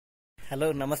Hello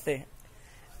నమస్తే.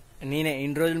 నేనే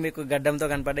ఇన్ని రోజులు మీకు గడ్డంతో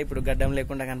కనపడ్డా, ఇప్పుడు గడ్డం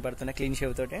లేకుండా కనపడుతున్నా క్లీన్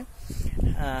షేవ్ తోటి.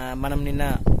 మనం నిన్న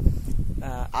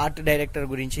ఆర్ట్ డైరెక్టర్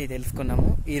గురించి తెలుసుకున్నాము.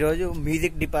 ఈరోజు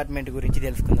మ్యూజిక్ డిపార్ట్మెంట్ గురించి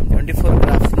తెలుసుకుందాం. 24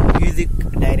 క్రాఫ్ట్స్ మ్యూజిక్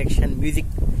డైరెక్షన్,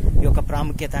 మ్యూజిక్ యొక్క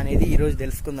ప్రాముఖ్యత అనేది ఈరోజు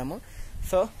తెలుసుకుందాము.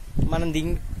 సో మనం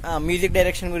మ్యూజిక్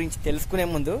డైరెక్షన్ గురించి తెలుసుకునే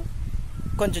ముందు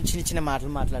కొంచెం చిన్న చిన్న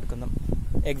మాటలు మాట్లాడుకుందాం.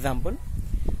 ఎగ్జాంపుల్,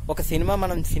 ఒక సినిమా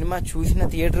మనం చూసిన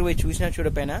థియేటర్ పోయి చూసినా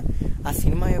చూడపోయినా ఆ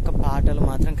సినిమా యొక్క పాటలు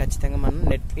మాత్రం ఖచ్చితంగా మనం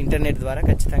ఇంటర్నెట్ ద్వారా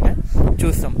ఖచ్చితంగా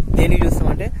చూస్తాం. దేనికి చూస్తాం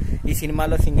అంటే ఈ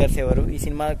సినిమాలో సింగర్స్ ఎవరు, ఈ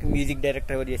సినిమాకి మ్యూజిక్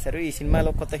డైరెక్టర్ ఎవరు చేశారు, ఈ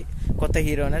సినిమాలో కొత్త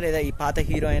హీరో అయినా లేదా ఈ పాత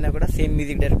హీరో అయినా కూడా సేమ్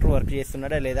మ్యూజిక్ డైరెక్టర్ వర్క్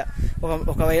చేస్తున్నాడా లేదా,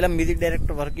 ఒకవేళ మ్యూజిక్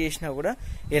డైరెక్టర్ వర్క్ చేసినా కూడా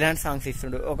ఎలాంటి సాంగ్స్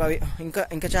ఇస్తుండు.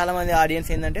 ఇంకా చాలా మంది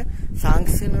ఆడియన్స్ ఏంటంటే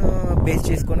సాంగ్స్ బేస్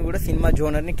చేసుకొని కూడా సినిమా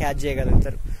జోనర్ని క్యాచ్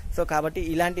చేయగలుగుతారు. సో కాబట్టి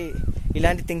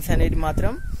ఇలాంటి థింగ్స్ అనేది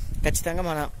మాత్రం ఖచ్చితంగా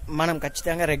మనం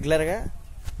ఖచ్చితంగా రెగ్యులర్గా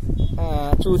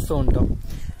చూస్తూ ఉంటాం.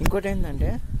 ఇంకోటి ఏంటంటే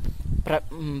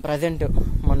ప్రజెంట్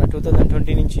మొన్న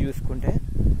 2020 నుంచి చూసుకుంటే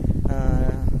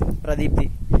ప్రదీప్ది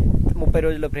 30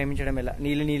 రోజుల్లో ప్రేమించడం ఎలా,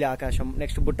 నీలి నీలి ఆకాశం,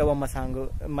 నెక్స్ట్ బుట్టబొమ్మ సాంగ్,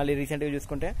 మళ్ళీ రీసెంట్గా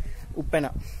చూసుకుంటే ఉప్పెన,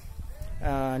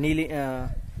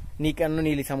 నీ కన్ను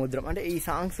నీలి సముద్రం. అంటే ఈ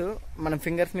సాంగ్స్ మనం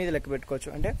ఫింగర్స్ మీద లెక్క పెట్టుకోవచ్చు.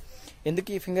 అంటే ఎందుకు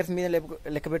ఈ ఫింగర్స్ మీద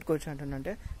లెక్క పెట్టుకోవచ్చు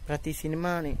అంటున్నంటే ప్రతి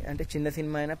సినిమాని, అంటే చిన్న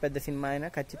సినిమా అయినా పెద్ద సినిమా అయినా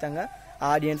ఖచ్చితంగా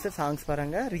ఆడియన్స్ సాంగ్స్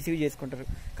పరంగా రిసీవ్ చేసుకుంటారు.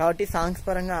 కాబట్టి సాంగ్స్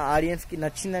పరంగా ఆడియన్స్కి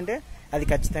నచ్చిందంటే అది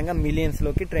ఖచ్చితంగా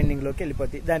మిలియన్స్లోకి, ట్రెండింగ్లోకి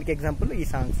వెళ్ళిపోతుంది. దానికి ఎగ్జాంపుల్ ఈ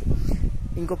సాంగ్స్.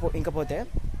 ఇంకపోతే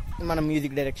మనం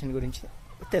మ్యూజిక్ డైరెక్షన్ గురించి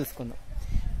తెలుసుకుందాం.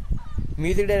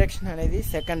 మ్యూజిక్ డైరెక్షన్ అనేది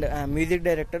music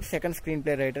director second screen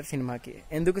play writer సినిమాకి.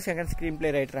 ఎందుకు సెకండ్ స్క్రీన్ ప్లే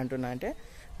రైటర్ అంటున్నా అంటే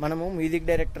మనము మ్యూజిక్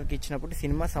డైరెక్టర్కి ఇచ్చినప్పుడు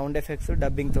సినిమా సౌండ్ ఎఫెక్ట్స్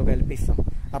డబ్బింగ్తో కల్పిస్తాం.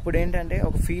 అప్పుడు ఏంటంటే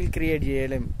ఒక ఫీల్ క్రియేట్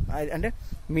చేయలేం. అంటే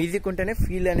మ్యూజిక్ ఉంటేనే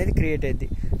ఫీల్ అనేది క్రియేట్ అయ్యింది.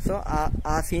 సో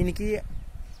ఆ సీన్కి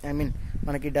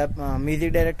మనకి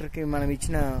మ్యూజిక్ డైరెక్టర్కి మనం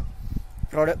ఇచ్చిన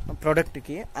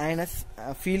ప్రోడక్ట్కి ఆయన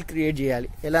ఫీల్ క్రియేట్ చేయాలి.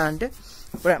 ఎలా అంటే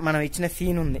ఇప్పుడు మనం ఇచ్చిన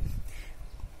సీన్ ఉంది,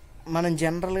 మనం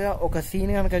జనరల్గా ఒక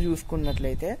సీన్ కనుక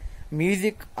చూసుకున్నట్లయితే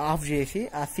మ్యూజిక్ ఆఫ్ చేసి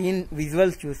ఆ సీన్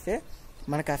విజువల్స్ చూస్తే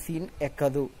మనకు ఆ సీన్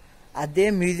ఎక్కదు. అదే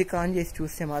మ్యూజిక్ ఆన్ చేసి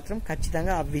చూస్తే మాత్రం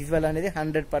ఖచ్చితంగా ఆ విజువల్ అనేది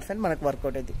 100% మనకు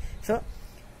వర్కౌట్ అవుతుంది. సో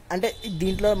అంటే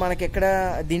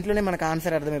దీంట్లోనే మనకు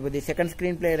ఆన్సర్ అర్థమైపోతుంది. సెకండ్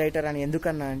స్క్రీన్ ప్లే రైటర్ అని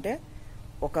ఎందుకన్నా అంటే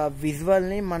ఒక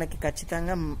విజువల్ని మనకి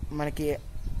ఖచ్చితంగా మనకి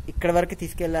ఇక్కడ వరకు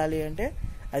తీసుకెళ్ళాలి అంటే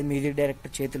అది మ్యూజిక్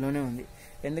డైరెక్టర్ చేతిలోనే ఉంది.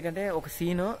 ఎందుకంటే ఒక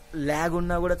సీను ల్యాగ్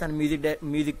ఉన్నా కూడా తన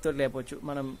మ్యూజిక్తో లేపొచ్చు.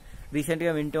 మనం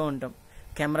రీసెంట్గా వింటూ ఉంటాం,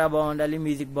 కెమెరా బాగుండాలి,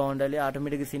 మ్యూజిక్ బాగుండాలి,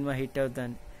 ఆటోమేటిక్గా సినిమా హిట్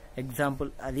అవుతుంది. ఎగ్జాంపుల్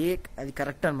అది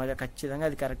కరెక్ట్ అనమాట. ఖచ్చితంగా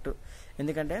అది కరెక్ట్.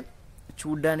 ఎందుకంటే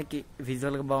చూడ్డానికి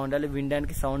విజువల్గా బాగుండాలి,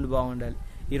 వినడానికి సౌండ్ బాగుండాలి.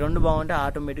 ఈ రెండు బాగుంటే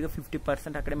ఆటోమేటిక్గా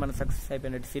 50% అక్కడే మనం సక్సెస్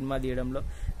అయిపోయినట్టు సినిమా తీయడంలో.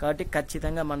 కాబట్టి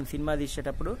ఖచ్చితంగా మనం సినిమా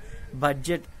తీసేటప్పుడు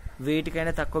బడ్జెట్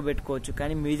వెయిట్కైనా తక్కువ పెట్టుకోవచ్చు,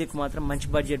 కానీ మ్యూజిక్ మాత్రం మంచి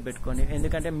బడ్జెట్ పెట్టుకోండి.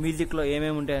 ఎందుకంటే మ్యూజిక్లో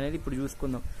ఏమేమి ఉంటాయి అనేది ఇప్పుడు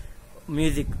చూసుకుందాం.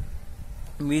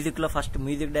 మ్యూజిక్లో ఫస్ట్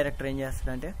మ్యూజిక్ డైరెక్టర్ ఏం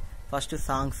చేస్తాడంటే ఫస్ట్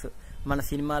సాంగ్స్, మన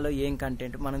సినిమాలో ఏం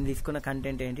కంటెంట్, మనం తీసుకున్న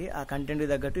కంటెంట్ ఏంటి, ఆ కంటెంట్కి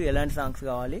తగ్గట్టు ఎలాంటి సాంగ్స్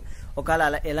కావాలి, ఒకవేళ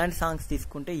అలా ఎలాంటి సాంగ్స్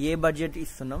తీసుకుంటే ఏ బడ్జెట్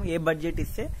ఇస్తున్నాం, ఏ బడ్జెట్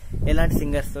ఇస్తే ఎలాంటి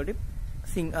సింగర్స్ తోటి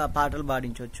పాటలు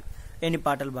పాడించవచ్చు, ఎన్ని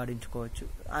పాటలు పాడించుకోవచ్చు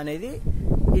అనేది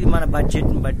ఇది మన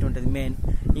బడ్జెట్ని బట్టి ఉంటుంది మెయిన్.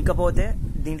 ఇకపోతే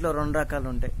దీంట్లో 2 రకాలు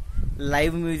ఉంటాయి.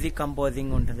 లైవ్ మ్యూజిక్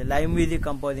కంపోజింగ్ ఉంటుంది. లైవ్ మ్యూజిక్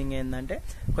కంపోజింగ్ ఏంటంటే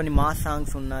కొన్ని మాస్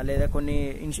సాంగ్స్ ఉన్నా లేదా కొన్ని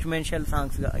ఇన్స్ట్రుమెంటల్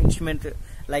సాంగ్స్గా, ఇన్స్ట్రుమెంట్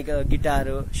లైక్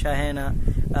గిటారు, షహేనా,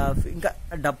 ఇంకా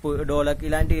డప్పు, డోలక్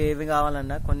ఇలాంటివి ఏవి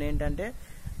కావాలన్నా కొన్ని ఏంటంటే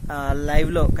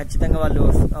లైవ్లో ఖచ్చితంగా వాళ్ళు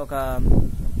ఒక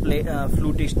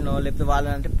ఫ్లూటిస్ట్నో లేకపోతే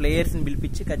వాళ్ళంటే ప్లేయర్స్ని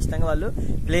పిలిపించి ఖచ్చితంగా వాళ్ళు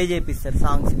ప్లే చేపిస్తారు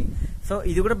సాంగ్స్ని. సో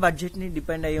ఇది కూడా బడ్జెట్ని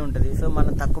డిపెండ్ అయ్యి ఉంటుంది. సో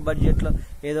మనం తక్కువ బడ్జెట్లో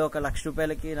ఏదో ఒక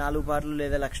 ₹1,00,000కి 4 పాటలు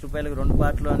లేదా ₹1,00,000కి 2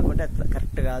 పాటలు అనుకుంటే అది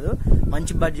కరెక్ట్ కాదు.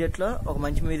 మంచి బడ్జెట్లో ఒక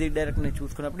మంచి మ్యూజిక్ డైరెక్టర్ని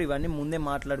చూసుకున్నప్పుడు ఇవన్నీ ముందే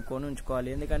మాట్లాడుకొని ఉంచుకోవాలి.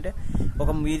 ఎందుకంటే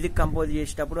ఒక మ్యూజిక్ కంపోజ్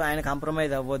చేసేటప్పుడు ఆయన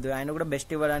కాంప్రమైజ్ అవ్వద్దు. ఆయన కూడా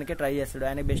బెస్ట్ ఇవ్వడానికే ట్రై చేస్తాడు.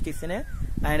 ఆయన బెస్ట్ ఇస్తేనే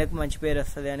ఆయనకు మంచి పేరు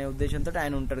వస్తుంది అనే ఉద్దేశంతో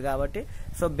ఆయన ఉంటాడు. కాబట్టి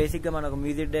సో బేసిక్గా మనం ఒక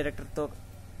మ్యూజిక్ డైరెక్టర్తో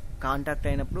కాంటాక్ట్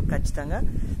అయినప్పుడు ఖచ్చితంగా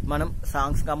మనం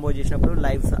సాంగ్స్ కంపోజ్ చేసినప్పుడు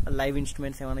లైవ్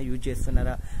ఇన్స్ట్రుమెంట్స్ ఏమైనా యూజ్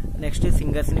చేస్తున్నారా, నెక్స్ట్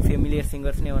సింగర్స్ని, ఫెమిలియర్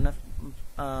సింగర్స్ని ఏమైనా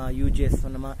యూజ్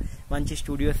చేస్తున్నామా, మంచి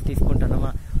స్టూడియోస్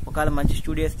తీసుకుంటున్నామా. ఒకవేళ మంచి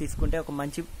స్టూడియోస్ తీసుకుంటే ఒక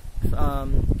మంచి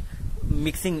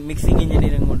మిక్సింగ్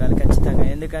ఇంజనీరింగ్ ఉండాలి ఖచ్చితంగా.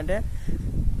 ఎందుకంటే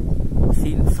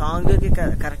సాంగ్కి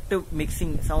కరెక్ట్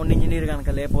మిక్సింగ్ సౌండ్ ఇంజనీర్ కనుక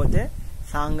లేకపోతే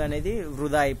సాంగ్ అనేది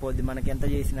వృధా అయిపోద్ది మనకి ఎంత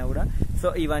చేసినా కూడా. సో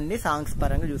ఇవన్నీ సాంగ్స్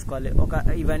పరంగా చూసుకోవాలి.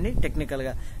 ఇవన్నీ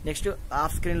టెక్నికల్గా. నెక్స్ట్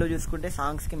ఆఫ్ స్క్రీన్లో చూసుకుంటే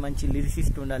సాంగ్స్కి మంచి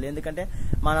లిరిసిస్ట్ ఉండాలి. ఎందుకంటే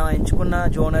మనం ఎంచుకున్న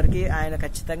జోనర్కి ఆయన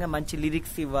ఖచ్చితంగా మంచి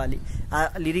లిరిక్స్ ఇవ్వాలి. ఆ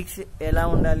లిరిక్స్ ఎలా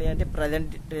ఉండాలి అంటే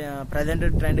ప్రజెంట్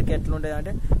ట్రెండ్కి ఎట్లా ఉంటుంది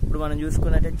అంటే ఇప్పుడు మనం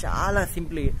చూసుకున్నట్టే చాలా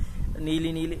సింపుల్ నీలి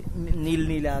నీలి నీలి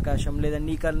నీలి ఆకాశం లేదా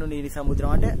నీ కన్ను నీలి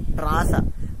సముద్రం అంటే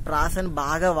ప్రాసను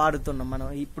బాగా వాడుతున్నాం మనం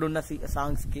ఇప్పుడున్న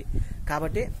సాంగ్స్కి.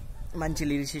 కాబట్టి మంచి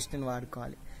లిరిసిస్ట్ని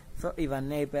వాడుకోవాలి. సో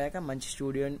ఇవన్నీ అయిపోయాక మంచి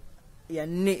స్టూడియో,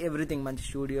 ఇవన్నీ ఎవ్రీథింగ్, మంచి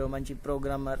స్టూడియో, మంచి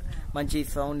ప్రోగ్రామర్, మంచి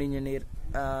సౌండ్ ఇంజనీర్,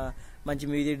 మంచి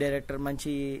మ్యూజిక్ డైరెక్టర్,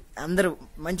 మంచి అందరూ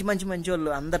మంచి మంచి మంచి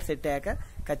వాళ్ళు అందరు సెట్ అయ్యాక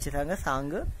ఖచ్చితంగా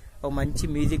సాంగ్ ఒక మంచి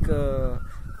మ్యూజిక్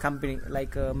కంపెనీ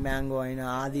లైక్ మ్యాంగో అయినా,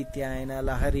 ఆదిత్య అయినా,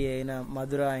 లహరి అయినా,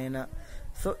 మధుర అయినా,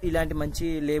 సో ఇలాంటి మంచి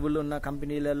లేబుల్ ఉన్న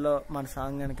కంపెనీలలో మన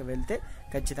సాంగ్ కనుక వెళ్తే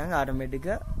ఖచ్చితంగా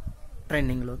ఆటోమేటిక్గా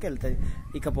ట్రెండింగ్లోకి వెళ్తుంది.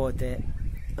 ఇకపోతే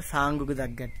సాంగ్కు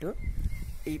తగ్గట్టు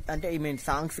అంటే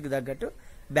సాంగ్స్కి తగ్గట్టు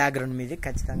బ్యాక్గ్రౌండ్ మ్యూజిక్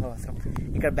ఖచ్చితంగా అవసరం.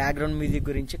 ఇక్కడ బ్యాక్గ్రౌండ్ మ్యూజిక్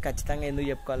గురించి ఖచ్చితంగా ఎందుకు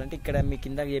చెప్పుకోవాలంటే, ఇక్కడ మీ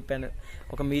కింద చెప్పాను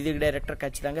ఒక మ్యూజిక్ డైరెక్టర్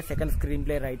ఖచ్చితంగా సెకండ్ స్క్రీన్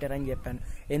ప్లే రైటర్ అని చెప్పాను.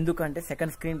 ఎందుకంటే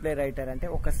సెకండ్ స్క్రీన్ ప్లే రైటర్ అంటే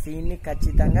ఒక సీన్ని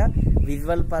ఖచ్చితంగా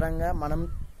విజువల్ పరంగా మనం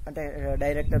అంటే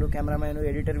డైరెక్టర్, కెమెరామెన్,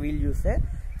 ఎడిటర్ వీళ్ళు చూస్తే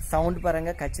సౌండ్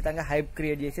పరంగా ఖచ్చితంగా హైప్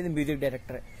క్రియేట్ చేసేది మ్యూజిక్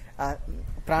డైరెక్టర్.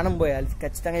 ప్రాణం పోయాలి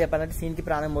ఖచ్చితంగా చెప్పాలంటే సీన్కి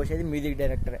ప్రాణం పోసేది మ్యూజిక్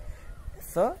డైరెక్టరే.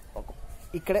 సో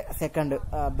ఇక్కడే సెకండ్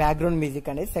బ్యాక్గ్రౌండ్ మ్యూజిక్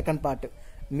అనేది సెకండ్ పార్ట్.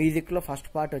 మ్యూజిక్లో ఫస్ట్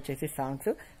పార్ట్ వచ్చేసి సాంగ్స్,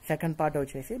 సెకండ్ పార్ట్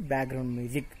వచ్చేసి బ్యాక్గ్రౌండ్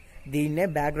మ్యూజిక్. దీన్నే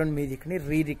బ్యాక్గ్రౌండ్ మ్యూజిక్ని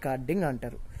రీ రికార్డింగ్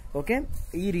అంటారు. ఓకే,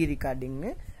 ఈ రీ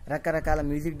రికార్డింగ్ని రకరకాల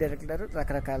మ్యూజిక్ డైరెక్టర్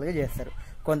రకరకాలుగా చేస్తారు.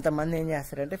 కొంతమంది ఏం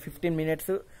చేస్తారంటే 15 minutes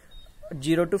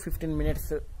 0 to 15 minutes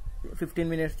 15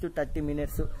 minutes to 30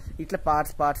 minutes ఇట్లా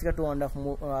పార్ట్స్గా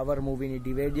 2.5 hour మూవీని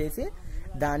డివైడ్ చేసి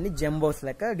దాన్ని జంబోస్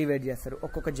లెక్క డివైడ్ చేస్తారు.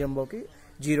 ఒక్కొక్క జంబోకి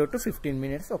 0 to 15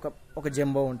 minutes ఒక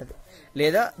జంబో ఉంటుంది,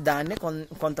 లేదా దాన్ని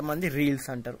కొంతమంది రీల్స్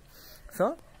అంటారు. సో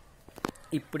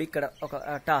ఇప్పుడు ఇక్కడ ఒక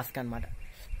టాస్క్ అనమాట.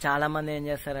 చాలామంది ఏం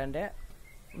చేస్తారంటే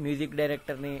మ్యూజిక్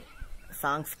డైరెక్టర్ని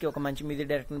సాంగ్స్కి ఒక మంచి మ్యూజిక్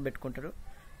డైరెక్టర్ని పెట్టుకుంటారు,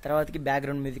 తర్వాతకి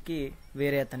బ్యాక్గ్రౌండ్ మ్యూజిక్కి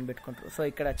వేరే అతను పెట్టుకుంటారు. సో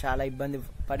ఇక్కడ చాలా ఇబ్బంది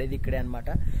పడేది ఇక్కడే అనమాట.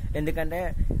 ఎందుకంటే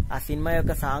ఆ సినిమా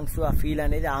యొక్క సాంగ్స్, ఆ ఫీల్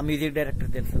అనేది ఆ మ్యూజిక్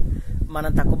డైరెక్టర్ తెలుసు.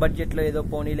 మనం తక్కువ బడ్జెట్లో ఏదో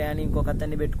పోనీలే అని ఇంకొక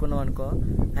అతన్ని పెట్టుకున్నాం అనుకో,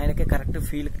 ఆయనకి కరెక్ట్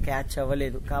ఫీల్ క్యాచ్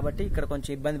అవ్వలేదు. కాబట్టి ఇక్కడ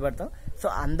కొంచెం ఇబ్బంది పడతాం. సో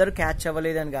అందరూ క్యాచ్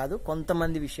అవ్వలేదని కాదు,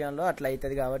 కొంతమంది విషయంలో అట్లా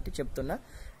అవుతుంది కాబట్టి చెప్తున్నా.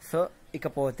 సో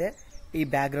ఇకపోతే ఈ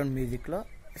బ్యాక్గ్రౌండ్ మ్యూజిక్లో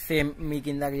సేమ్ మీకు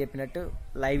ఇందాక చెప్పినట్టు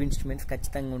లైవ్ ఇన్స్ట్రుమెంట్స్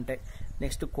ఖచ్చితంగా ఉంటాయి.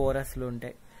 నెక్స్ట్ కోరస్లు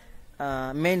ఉంటాయి.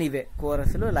 మెయిన్ ఇవే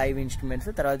కోరస్లు, లైవ్ ఇన్స్ట్రుమెంట్స్.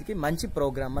 తర్వాతకి మంచి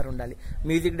ప్రోగ్రామర్ ఉండాలి.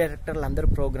 మ్యూజిక్ డైరెక్టర్లు అందరూ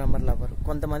ప్రోగ్రామర్లు అవ్వరు.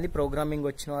 కొంతమంది ప్రోగ్రామింగ్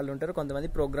వచ్చిన వాళ్ళు ఉంటారు, కొంతమంది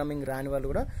ప్రోగ్రామింగ్ రాని వాళ్ళు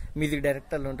కూడా మ్యూజిక్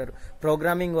డైరెక్టర్లు ఉంటారు.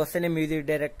 ప్రోగ్రామింగ్ వస్తేనే మ్యూజిక్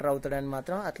డైరెక్టర్ అవుతాడని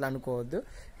మాత్రం అట్లా అనుకోవద్దు.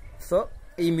 సో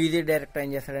ఈ మ్యూజిక్ డైరెక్టర్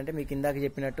ఏం చేస్తాడంటే మీకు ఇందాక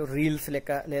చెప్పినట్టు రీల్స్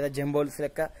లెక్క లేదా జంబోల్స్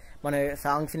లెక్క మన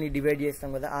సాంగ్స్ని డివైడ్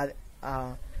చేస్తాం కదా, ఆ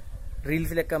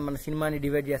రీల్స్ లెక్క మన సినిమాని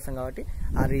డివైడ్ చేస్తాం కాబట్టి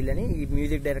ఆ రీల్ అని ఈ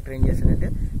మ్యూజిక్ డైరెక్టర్ ఏం చేస్తాడంటే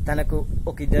తనకు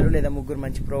ఒక 2 లేదా 3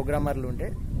 మంచి ప్రోగ్రామర్లు ఉంటే,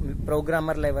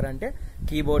 ప్రోగ్రామర్లు ఎవరంటే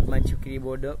మంచి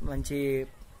కీబోర్డ్, మంచి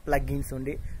ప్లగ్గిన్స్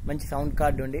ఉండి, మంచి సౌండ్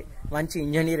కార్డు ఉండి, మంచి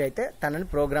ఇంజనీర్ అయితే తనని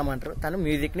ప్రోగ్రామ్ అంటారు. తను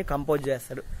మ్యూజిక్ని కంపోజ్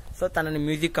చేస్తాడు. సో తనని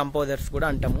మ్యూజిక్ కంపోజర్స్ కూడా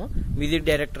అంటాము. మ్యూజిక్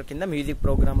డైరెక్టర్ కింద మ్యూజిక్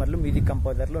ప్రోగ్రామర్లు, మ్యూజిక్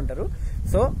కంపోజర్లు ఉంటారు.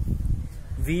 సో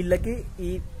వీళ్ళకి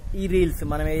ఈ రీల్స్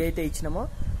మనం ఏదైతే ఇచ్చినామో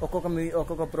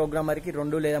ఒక్కొక్క ప్రోగ్రామర్కి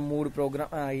 2 లేదా 3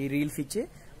 ఈ రీల్స్ ఇచ్చి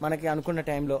మనకి అనుకున్న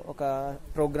టైంలో ఒక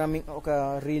ప్రోగ్రామింగ్ ఒక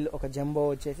రీల్ ఒక జంబో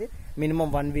వచ్చేసి మినిమం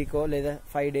 1 week లేదా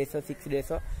 5 days 6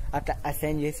 days అట్లా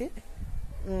అసైన్ చేసి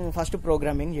ఫస్ట్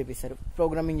ప్రోగ్రామింగ్ చేపిస్తారు.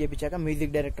 ప్రోగ్రామింగ్ చేపించాక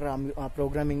మ్యూజిక్ డైరెక్టర్ ఆ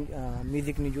ప్రోగ్రామింగ్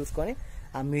మ్యూజిక్ని చూసుకొని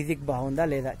ఆ మ్యూజిక్ బాగుందా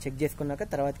లేదా చెక్ చేసుకున్నాక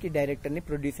తర్వాతకి డైరెక్టర్ని,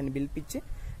 ప్రొడ్యూసర్ని పిలిపించి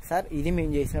సార్ ఇది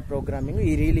మేము చేసిన ప్రోగ్రామింగ్,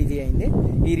 ఈ రీల్ ఇది అయింది,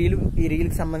 ఈ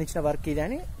రీల్కి సంబంధించిన వర్క్ ఇది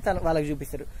అని వాళ్ళకి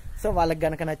చూపిస్తారు. సో వాళ్ళకి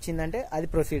గనక నచ్చిందంటే అది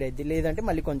ప్రొసీడ్ అయింది, లేదంటే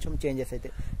మళ్ళీ కొంచెం చేంజెస్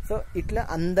అవుతాయి. సో ఇట్లా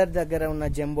అందరి దగ్గర ఉన్న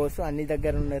జంబోస్, అన్ని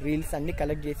దగ్గర ఉన్న రీల్స్ అన్ని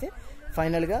కలెక్ట్ చేసి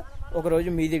ఫైనల్గా ఒకరోజు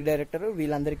మ్యూజిక్ డైరెక్టర్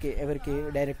వీళ్ళందరికీ ఎవరికి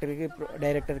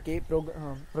డైరెక్టర్కి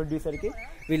ప్రొడ్యూసర్కి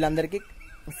వీళ్ళందరికీ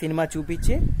సినిమా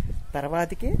చూపించి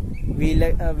తర్వాతకి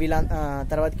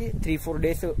తర్వాతకి 3-4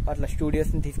 days అట్లా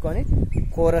స్టూడియోస్ని తీసుకొని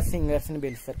కోరస్ సింగర్స్ని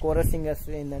పిలుస్తారు. కోరస్ సింగర్స్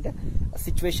ఏంటంటే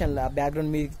సిచ్యువేషన్లో ఆ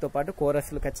బ్యాక్గ్రౌండ్ మ్యూజిక్తో పాటు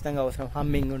కోరస్లు ఖచ్చితంగా అవసరం.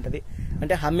 హమ్మింగ్ ఉంటుంది,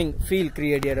 అంటే హమ్మింగ్ ఫీల్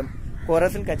క్రియేట్ చేయడం.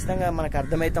 కోరస్లు ఖచ్చితంగా మనకు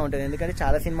అర్థమవుతూ ఉంటుంది. ఎందుకంటే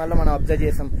చాలా సినిమాల్లో మనం అబ్జర్వ్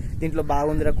చేస్తాం, దీంట్లో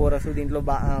బాగుందిరా కోరస్, దీంట్లో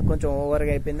కొంచెం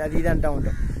ఓవర్గా అయిపోయింది అది ఇది అంటూ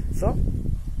ఉంటాం. సో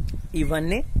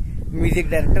ఇవన్నీ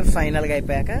మ్యూజిక్ డైరెక్టర్ ఫైనల్గా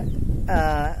అయిపోయాక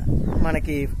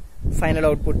మనకి ఫైనల్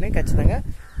అవుట్పుట్ని ఖచ్చితంగా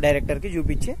డైరెక్టర్కి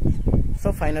చూపించి సో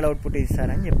ఫైనల్ అవుట్పుట్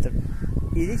ఇస్తారని చెప్తాడు.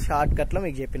 ఇది షార్ట్ కట్లో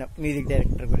మీకు చెప్పిన మ్యూజిక్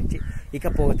డైరెక్టర్ గురించి.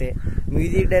 ఇకపోతే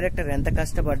మ్యూజిక్ డైరెక్టర్ ఎంత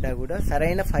కష్టపడ్డా కూడా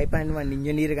సరైన 5.1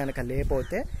 ఇంజనీర్ కనుక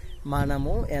లేకపోతే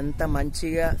మనము ఎంత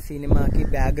మంచిగా సినిమాకి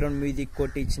బ్యాక్గ్రౌండ్ మ్యూజిక్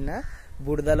కొట్టించినా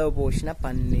బూడిదలో పోసిన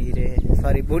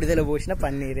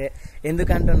పన్నీరే.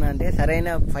 ఎందుకంటున్నా అంటే సరైన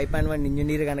 5.1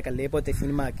 ఇంజనీర్ కనుక లేకపోతే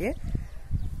సినిమాకి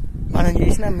మనం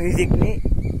చేసిన మ్యూజిక్ని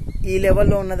ఈ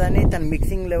లెవెల్లో ఉన్నదాన్ని తన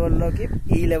మిక్సింగ్ లెవెల్లోకి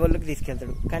ఈ లెవెల్లోకి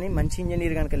తీసుకెళ్తాడు. కానీ మంచి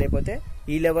ఇంజనీర్ కనుక లేకపోతే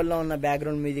ఈ లెవెల్లో ఉన్న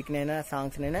బ్యాక్గ్రౌండ్ మ్యూజిక్నైనా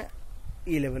సాంగ్స్నైనా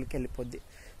ఈ లెవెల్కి వెళ్ళిపోద్ది.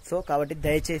 సో కాబట్టి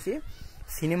దయచేసి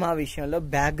సినిమా విషయంలో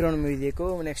బ్యాక్గ్రౌండ్ మ్యూజిక్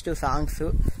నెక్స్ట్ సాంగ్స్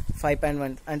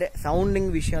 5.1 అంటే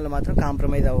సౌండింగ్ విషయంలో మాత్రం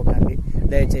కాంప్రమైజ్ అవ్వకండి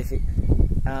దయచేసి.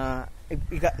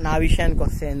 ఇక నా విషయానికి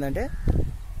వస్తే ఏంటంటే,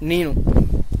 నేను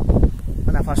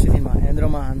నా ఫస్ట్ సినిమా ఎందరో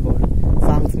మహానుభావులు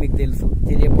సాంగ్స్ మీకు తెలుసు,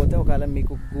 తెలియకపోతే ఒకవేళ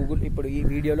మీకు గూగుల్ ఇప్పుడు ఈ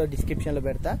వీడియోలో డిస్క్రిప్షన్లో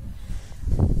పెడతా.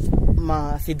 మా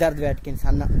సిద్ధార్థ్ వ్యాట్కిన్స్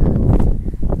అన్న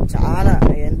చాలా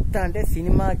ఎంత అంటే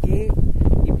సినిమాకి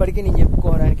ఇప్పటికీ నేను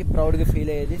చెప్పుకోవడానికి ప్రౌడ్గా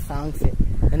ఫీల్ అయ్యేది సాంగ్సే.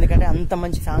 ఎందుకంటే అంత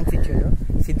మంచి సాంగ్స్ ఇచ్చాడు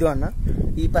సిద్ధు అన్న.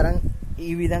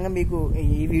 ఈ విధంగా మీకు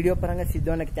ఈ వీడియో పరంగా సిద్ధు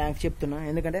అన్నకి థ్యాంక్స్ చెప్తున్నా.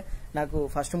 ఎందుకంటే నాకు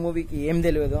ఫస్ట్ మూవీకి ఏం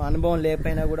తెలియదు, అనుభవం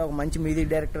లేకపోయినా కూడా ఒక మంచి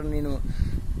మ్యూజిక్ డైరెక్టర్ నేను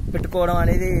పెట్టుకోవడం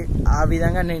అనేది ఆ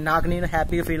విధంగా నాకు నేను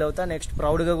హ్యాపీగా ఫీల్ అవుతా, నెక్స్ట్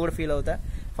ప్రౌడ్గా కూడా ఫీల్ అవుతా.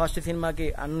 ఫస్ట్ సినిమాకి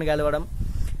అన్న గెలవడం.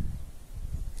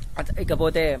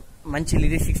 ఇకపోతే మంచి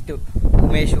లిరిసిస్ట్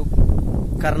ఉమేష్,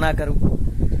 కరుణాకరు,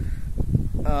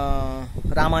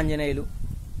 రామాంజనేయులు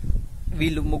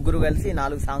వీళ్ళు ముగ్గురు కలిసి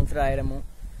 4 సాంగ్స్ రాయడము.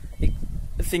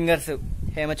 సింగర్స్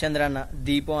హేమచంద్ర అన్న,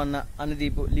 దీపు అన్న,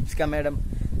 అనుదీపు, లిప్స్కా మేడం,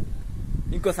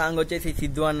 ఇంకో సాంగ్ వచ్చేసి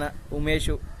సిద్ధు అన్న, ఉమేష్,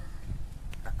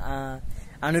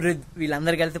 అనిరుద్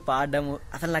వీళ్ళందరూ కలిసి పాడడము.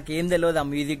 అసలు నాకు ఏం తెలియదు ఆ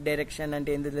మ్యూజిక్ డైరెక్షన్ అంటే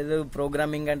ఏం తెలియదు,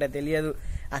 ప్రోగ్రామింగ్ అంటే తెలియదు,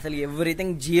 అసలు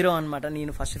ఎవ్రీథింగ్ జీరో అనమాట.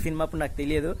 నేను ఫస్ట్ సినిమా అప్పుడు నాకు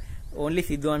తెలియదు, ఓన్లీ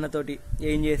సిద్ధు అన్నతోటి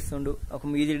ఏం చేస్తుండు, ఒక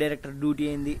మ్యూజిక్ డైరెక్టర్ డ్యూటీ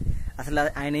ఏంది, అసలు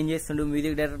ఆయన ఏం చేస్తుండు,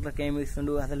 మ్యూజిక్ డైరెక్టర్కి ఏమి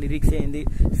ఇస్తుండు, అసలు లిరిక్స్ ఏంది,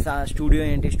 స్టూడియో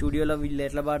ఏంటి, స్టూడియోలో వీళ్ళు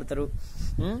ఎట్లా పాడతారు,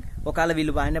 ఒకవేళ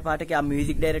వీళ్ళు పాడిన పాటకి ఆ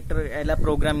మ్యూజిక్ డైరెక్టర్ ఎలా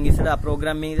ప్రోగ్రామింగ్ ఇస్తాడు, ఆ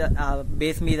ప్రోగ్రామ్ మీద ఆ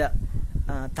బేస్ మీద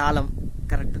తాళం,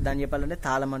 కరెక్ట్ దాన్ని చెప్పాలంటే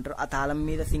తాళం అంటారు, ఆ తాళం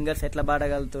మీద సింగర్స్ ఎట్లా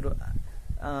పాడగలుగుతారు,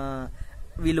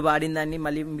 వీళ్ళు పాడిన దాన్ని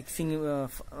మళ్ళీ మిక్సింగ్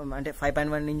అంటే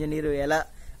 5.1 ఇంజనీర్ ఎలా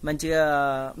మంచిగా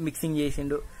మిక్సింగ్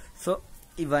చేసిండు. సో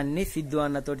ఇవన్నీ సిద్ధు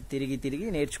అన్నతోటి తిరిగి తిరిగి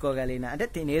నేర్చుకోగలిగిన,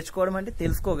 అంటే నేర్చుకోవడం అంటే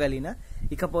తెలుసుకోగలిగిన.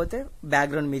 ఇకపోతే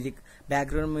బ్యాక్గ్రౌండ్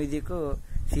మ్యూజిక్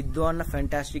సిద్ధు అన్న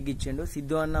ఫెంటాస్టిక్ ఇచ్చిండు.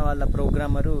 సిద్ధు అన్న వాళ్ళ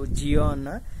ప్రోగ్రామరు జియో అన్న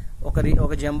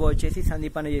ఒక జంబో వచ్చేసి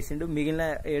సందీప్ అన్న చేసిండు, మిగిలిన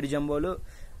 7 జంబోలు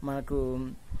మనకు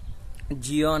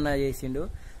జియో అన్న చేసిండు.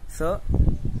 సో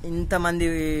ఇంతమంది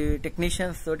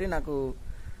టెక్నీషియన్స్ తోటి నాకు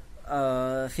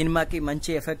సినిమాకి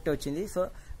మంచి ఎఫెక్ట్ వచ్చింది. సో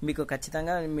మీకు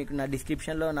ఖచ్చితంగా మీకు నా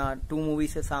డిస్క్రిప్షన్లో నా 2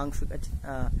 మూవీస్ సాంగ్స్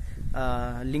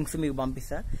లింక్స్ మీకు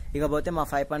పంపిస్తా. ఇకపోతే మా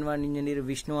 5.1 ఇంజనీర్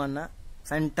విష్ణు అన్న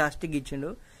ఫ్యాంటాస్టిక్ ఇచ్చిండు.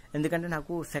 ఎందుకంటే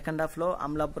నాకు సెకండ్ హాఫ్లో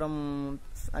అమలాపురం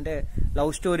అంటే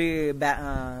లవ్ స్టోరీ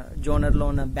జోనర్లో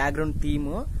ఉన్న బ్యాక్గ్రౌండ్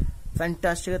థీమ్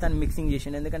ఫ్యాంటాస్టిక్గా తను మిక్సింగ్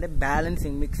చేసిండు. ఎందుకంటే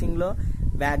మిక్సింగ్లో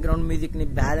బ్యాక్గ్రౌండ్ మ్యూజిక్ని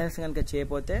బ్యాలెన్స్ కనుక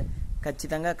చేయకపోతే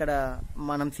ఖచ్చితంగా అక్కడ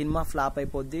మనం సినిమా ఫ్లాప్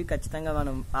అయిపోద్ది, ఖచ్చితంగా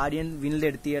మనం ఆడియన్స్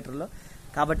వినలేడు థియేటర్లో.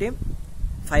 కాబట్టి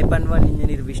 5.1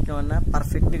 ఇంజనీర్ విష్ణు అన్న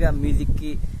పర్ఫెక్ట్గా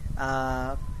మ్యూజిక్కి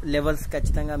లెవెల్స్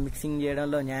ఖచ్చితంగా మిక్సింగ్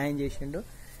చేయడంలో న్యాయం చేసిండు.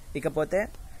 ఇకపోతే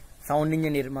సౌండ్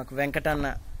ఇంజనీర్ మాకు వెంకటన్న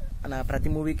నా ప్రతి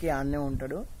మూవీకి ఆన్నే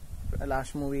ఉంటాడు.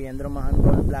 లాస్ట్ మూవీ ఎందరో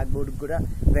మహానుభావులు బ్లాక్ బోర్డ్కి కూడా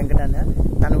వెంకటన్న,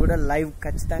 తను కూడా లైవ్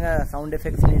ఖచ్చితంగా సౌండ్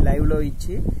ఎఫెక్ట్స్ని లైవ్లో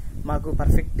ఇచ్చి మాకు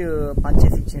పర్ఫెక్ట్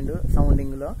పంచెస్ ఇచ్చిండు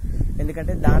సౌండింగ్లో.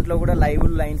 ఎందుకంటే దాంట్లో కూడా లైవ్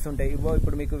లైన్స్ ఉంటాయి.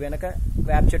 ఇప్పుడు మీకు వెనక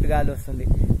వేప చెట్టు గాలి వస్తుంది,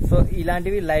 సో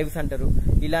ఇలాంటివి లైవ్స్ అంటారు.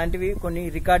 ఇలాంటివి కొన్ని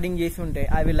రికార్డింగ్ చేసి ఉంటాయి,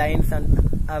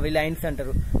 అవి లైన్స్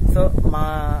అంటారు. సో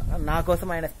నా కోసం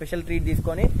ఆయన స్పెషల్ ట్రీట్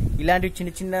తీసుకొని ఇలాంటి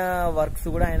చిన్న చిన్న వర్క్స్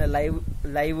కూడా ఆయన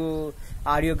లైవ్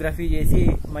ఆడియోగ్రఫీ చేసి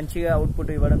మంచిగా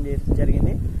అవుట్పుట్ ఇవ్వడం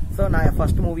జరిగింది. సో నా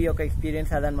ఫస్ట్ మూవీ యొక్క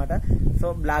ఎక్స్పీరియన్స్ అదనమాట. సో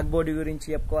బ్లాక్ బోర్డ్ గురించి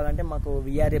చెప్పుకోవాలంటే మాకు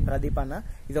విఆర్ఏ ప్రదీప్ అన్న,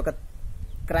 ఇది ఒక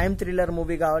క్రైమ్ థ్రిల్లర్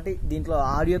మూవీ కాబట్టి దీంట్లో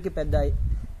ఆడియోకి పెద్ద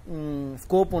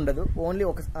స్కోప్ ఉండదు. ఓన్లీ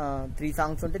ఒక 3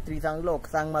 సాంగ్స్ ఉంటే 3 సాంగ్లో ఒక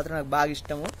సాంగ్ మాత్రం నాకు బాగా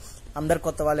ఇష్టము. అందరు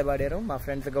కొత్త వాళ్ళే పాడారు, మా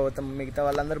ఫ్రెండ్స్ గౌతమ్ మిగతా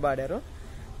వాళ్ళందరూ పాడారు.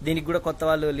 దీనికి కూడా కొత్త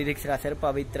వాళ్ళు లిరిక్స్ రాశారు,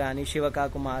 పవిత్ర అని,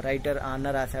 శివకాకు మా రైటర్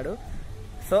అన్న రాశాడు.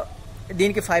 సో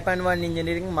దీనికి 5.1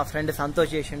 ఇంజనీరింగ్ మా ఫ్రెండ్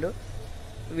సంతోష్ చేసిండు.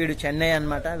 వీడు చెన్నై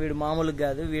అనమాట, వీడు మామూలుగా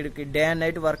కాదు, వీడికి డే అండ్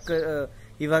నైట్ వర్క్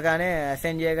ఇవ్వగానే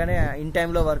అసైన్ చేయగానే ఇన్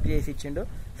టైంలో వర్క్ చేసి ఇచ్చిండు.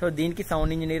 సో దీనికి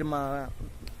సౌండ్ ఇంజనీర్ మా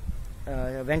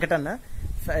వెంకటన్న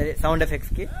సౌండ్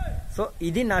ఎఫెక్ట్స్కి. సో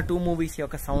ఇది నా 2 మూవీస్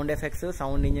యొక్క sound effects,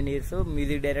 sound engineers,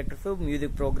 music directors,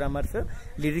 music programmers,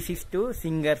 lyricist,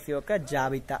 singers యొక్క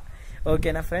జాబితా.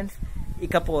 ఓకేనా ఫ్రెండ్స్?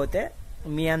 ఇకపోతే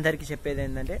మీ అందరికీ చెప్పేది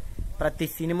ఏంటంటే, ప్రతి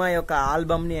సినిమా యొక్క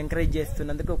ఆల్బమ్ని ఎంకరేజ్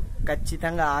చేస్తున్నందుకు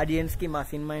ఖచ్చితంగా ఆడియన్స్కి మా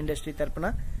సినిమా ఇండస్ట్రీ తరఫున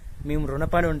మేము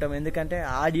రుణపడి ఉంటాం. ఎందుకంటే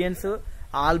ఆడియన్స్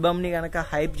ఆల్బమ్ని కనుక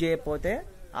హైప్ చేయకపోతే,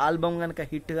 ఆల్బమ్ కనుక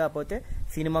హిట్ కాకపోతే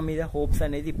సినిమా మీద హోప్స్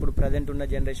అనేది ఇప్పుడు ప్రజెంట్ ఉన్న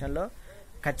జనరేషన్లో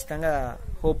ఖచ్చితంగా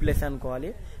హోప్లెస్ అనుకోవాలి.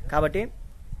 కాబట్టి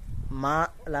మా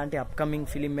లాంటి అప్కమింగ్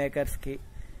ఫిలిం మేకర్స్కి,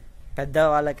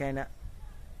 పెద్దవాళ్ళకైనా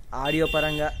ఆడియో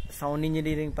పరంగా, సౌండ్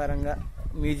ఇంజనీరింగ్ పరంగా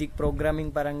మ్యూజిక్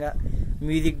ప్రోగ్రామింగ్ పరంగా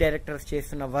మ్యూజిక్ డైరెక్టర్స్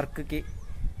చేస్తున్న వర్క్కి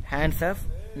హ్యాండ్స్ ఆఫ్.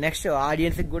 నెక్స్ట్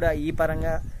ఆడియన్స్కి కూడా ఈ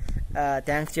పరంగా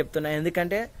థ్యాంక్స్ చెప్తున్నా.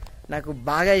 ఎందుకంటే నాకు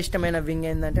బాగా ఇష్టమైన వింగ్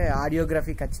ఏంటంటే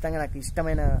ఆడియోగ్రఫీ. ఖచ్చితంగా నాకు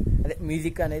ఇష్టమైన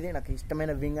మ్యూజిక్ అనేది నాకు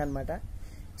ఇష్టమైన వింగ్ అనమాట.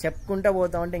 చెప్పుకుంటా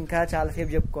పోతా ఉంటే ఇంకా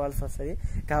చాలాసేపు చెప్పుకోవాల్సి వస్తుంది.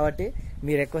 కాబట్టి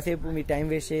మీరు ఎక్కువసేపు మీ టైం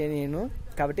వేస్ట్ చేయను.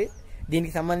 కాబట్టి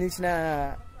దీనికి సంబంధించిన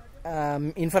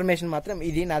ఇన్ఫర్మేషన్ మాత్రం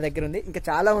ఇది నా దగ్గర ఉంది. ఇంకా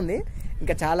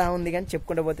చాలా ఉంది కానీ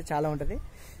చెప్పుకుంటూ పోతే చాలా ఉంటుంది.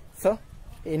 So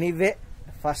anyway,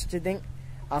 first thing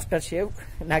after shave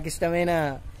నాకు ఇష్టమైన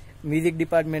మ్యూజిక్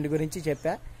డిపార్ట్మెంట్ గురించి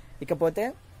చెప్పా. ఇకపోతే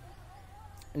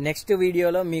నెక్స్ట్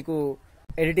వీడియోలో మీకు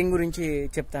ఎడిటింగ్ గురించి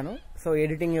చెప్తాను. సో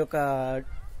ఎడిటింగ్ యొక్క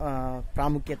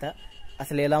ప్రాముఖ్యత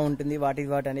అసలు ఎలా ఉంటుంది,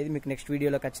 వాట్ అనేది మీకు నెక్స్ట్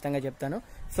వీడియోలో ఖచ్చితంగా చెప్తాను.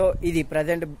 సో ఇది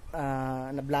ప్రజెంట్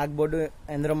బ్లాక్ బోర్డు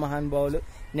ఎందరో మహానుభావులు.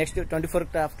 నెక్స్ట్ 24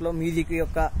 క్రాఫ్ట్లో మ్యూజిక్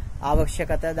యొక్క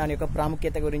ఆవశ్యకత, దాని యొక్క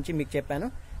ప్రాముఖ్యత గురించి మీకు చెప్పాను.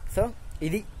 సో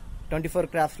ఇది 24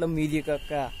 క్రాఫ్ట్లో మ్యూజిక్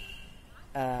యొక్క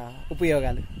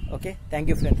ఉపయోగాలు. Okay, thank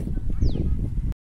you friends.